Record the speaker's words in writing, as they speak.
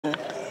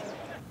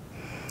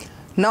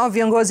Nao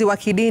viongozi wa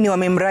kidini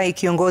wamemrai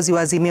kiongozi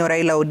wa Azimio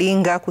Raila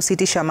Odinga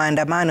kusitisha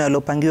maandamano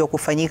yaliyopangiwa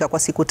kufanyika kwa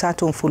siku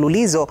 3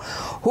 mfululizo,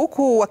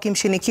 huku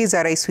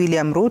wakimshinikiza Rais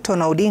William Ruto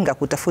na Odinga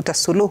kutafuta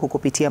suluhu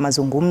kupitia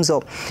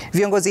mazungumzo.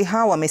 Viongozi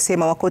hao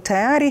wamesema wako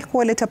tayari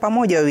kuwaleta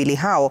pamoja wawili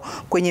hao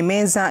kwenye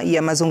meza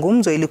ya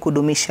mazungumzo ili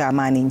kudumisha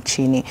amani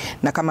nchini.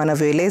 Na kama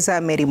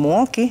anavyoeleza Mary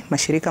Muoki,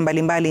 mashirika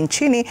mbalimbali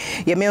nchini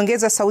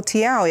yameongeza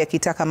sauti yao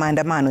yakitaka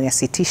maandamano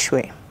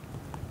yasitishwe.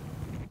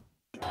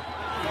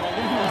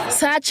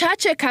 Saa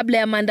chache kabla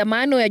ya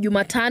maandamano ya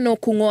Jumatano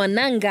kung'oa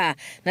nanga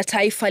na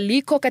taifa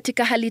liko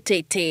katika hali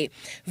tete,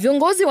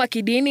 viongozi wa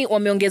kidini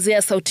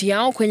wameongezea sauti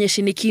yao kwenye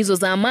shinikizo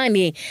za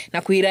amani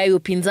na kuirai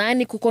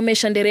upinzani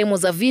kukomesha nderemo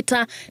za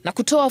vita na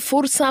kutoa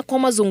fursa kwa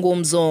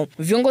mazungumzo.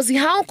 Viongozi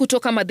hao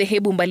kutoka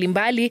madhehebu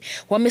mbalimbali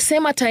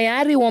wamesema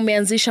tayari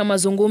wameanzisha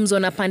mazungumzo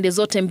na pande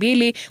zote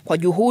mbili kwa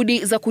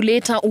juhudi za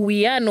kuleta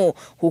uwiano,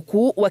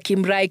 huku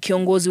wakimrai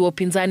kiongozi wa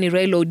upinzani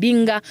Raila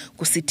Odinga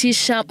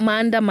kusitisha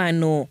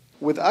maandamano.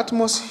 With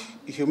utmost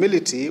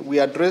humility,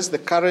 we address the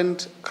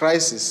current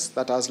crisis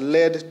that has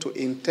led to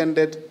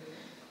intended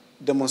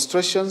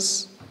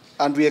demonstrations,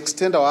 and we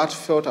extend our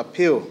heartfelt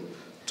appeal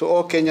to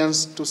all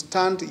Kenyans to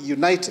stand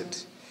united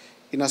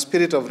in a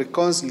spirit of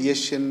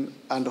reconciliation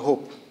and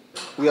hope.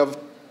 We have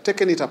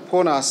taken it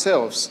upon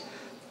ourselves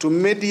to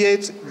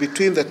mediate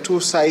between the two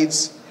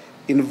sides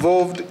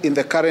involved in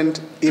the current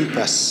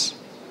impasse.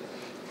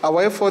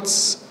 Our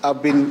efforts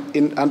have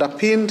been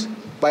underpinned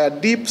by a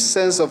deep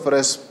sense of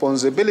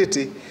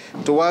responsibility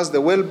towards the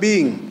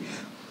well-being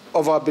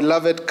of our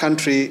beloved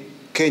country,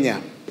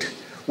 Kenya.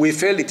 We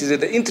feel it is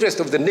in the interest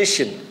of the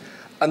nation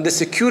and the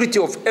security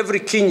of every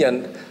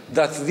Kenyan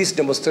that this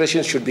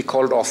demonstration should be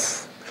called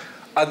off.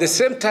 At the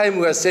same time,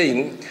 we are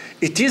saying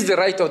it is the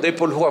right of the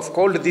people who have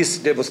called these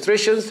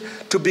demonstrations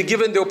to be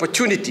given the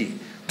opportunity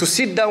to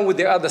sit down with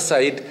the other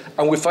side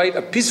and we find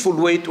a peaceful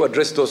way to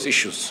address those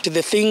issues.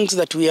 The things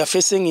that we are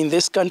facing in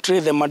this country,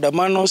 the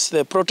maandamanos,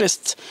 the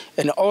protests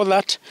and all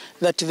that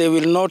they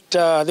will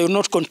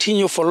not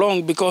continue for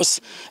long because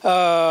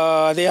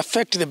they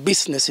affect the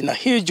business in a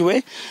huge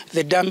way,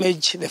 the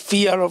damage, the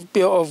fear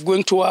of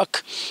going to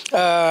work.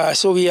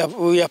 So we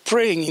are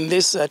praying in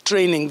this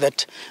training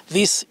that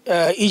these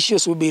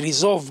issues will be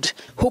resolved.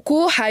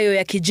 Huku hayo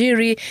ya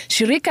kijiri,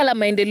 shirika la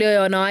maendeleo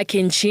ya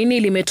wanawake nchini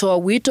limetoa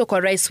wito kwa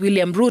Rais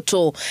William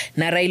Ruto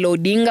na Raila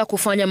Odinga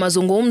kufanya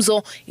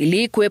mazungumzo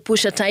ili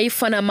kuepusha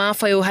taifa na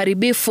maafa ya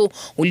uharibifu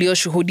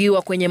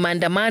ulioshuhudiwa kwenye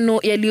maandamano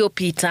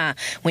yaliyopita.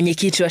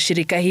 Mwenyekiti wa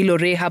shirika hilo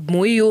Rehab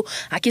Muiyu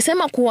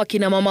akisema kuwa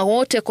kina mama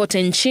wote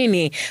kote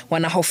nchini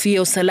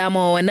wanahofia usalama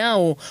wa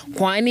wanao,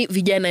 kwani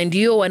vijana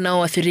ndio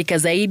wanaoathirika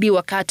zaidi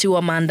wakati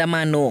wa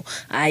maandamano.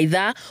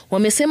 Aidha,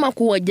 wamesema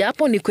kuwa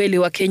japo ni kweli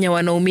Wakenya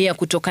wanaumia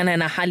kutokana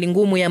na hali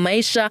ngumu ya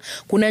maisha,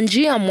 kuna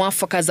njia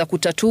mwafaka za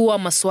kutatua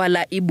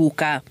masuala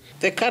ibuka.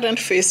 The current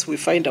phase we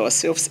find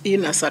ourselves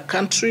in as a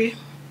country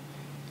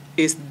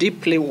is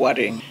deeply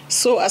worrying.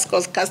 So as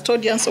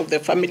custodians of the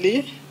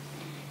family,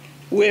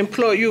 we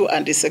implore you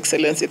and His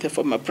Excellency the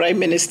former Prime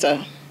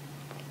Minister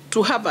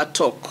to have a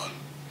talk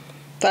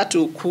that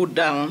will cool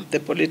down the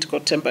political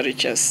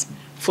temperatures.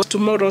 For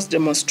tomorrow's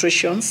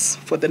demonstrations,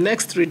 for the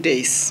next 3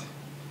 days,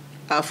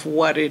 have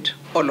worried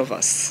all of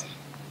us.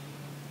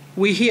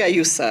 We hear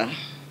you, sir.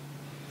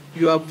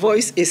 Your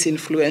voice is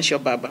influential,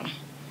 Baba.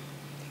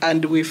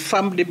 And we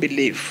firmly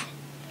believe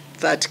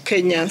that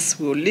Kenyans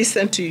will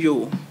listen to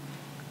you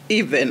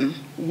even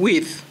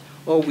with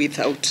or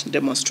without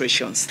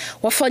demonstrations.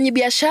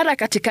 Wafanyabiashara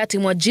katikati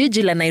mwa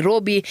jiji la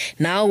Nairobi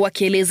nao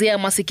wakielezea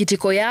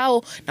masikitiko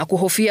yao na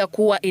kuhofia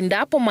kuwa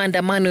endapo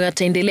maandamano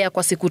yataendelea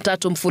kwa siku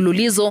 3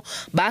 mfululizo,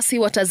 basi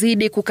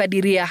watazidi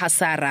kukadiria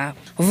hasara.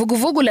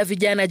 Vuguvugu la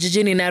vijana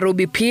jijini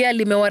Nairobi pia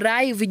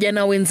limewarai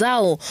vijana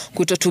wenzao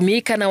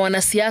kutotumika na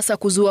wanasiasa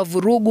kuzua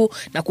vurugu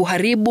na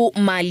kuharibu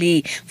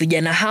mali.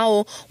 Vijana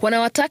hao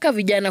wanawataka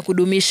vijana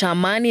kudumisha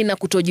amani na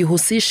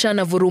kutojihusisha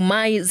na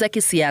vurumai za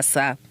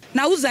kisiasa.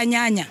 Nauza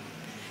nyanya.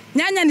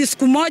 Nyanya ni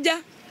siku moja,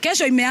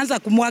 kesho imeanza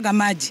kumwaga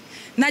maji.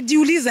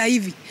 Najiuliza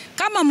hivi,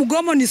 kama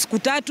mgomo ni siku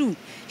 3,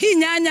 hii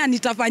nyanya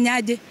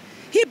nitafanyaje?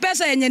 Hii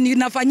pesa yenye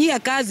ninafanyia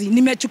kazi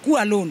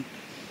nimechukua loan.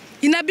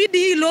 Inabidi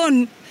hii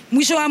loan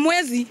mwisho wa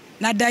mwezi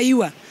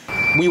nadaiwa.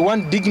 We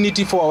want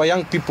dignity for our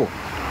young people.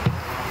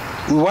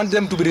 We want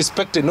them to be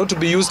respected, not to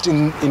be used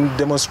in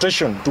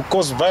demonstration to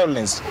cause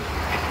violence,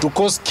 to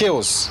cause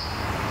chaos.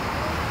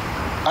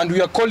 And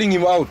we are calling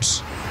him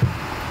out.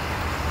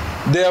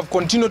 They have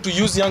continued to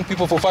use young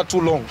people for far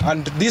too long,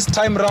 and this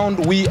time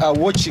round we are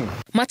watching.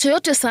 Macho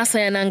yote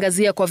sasa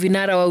yanaangazia kwa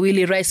vinara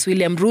wawili, Rais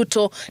William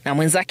Ruto na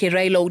mwenzake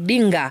Raila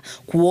Odinga,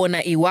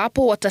 kuona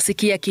iwapo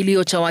watasikia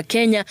kilio cha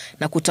Wakenya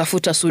na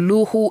kutafuta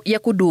suluhu ya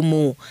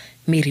kudumu.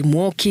 Mary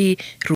Muoki.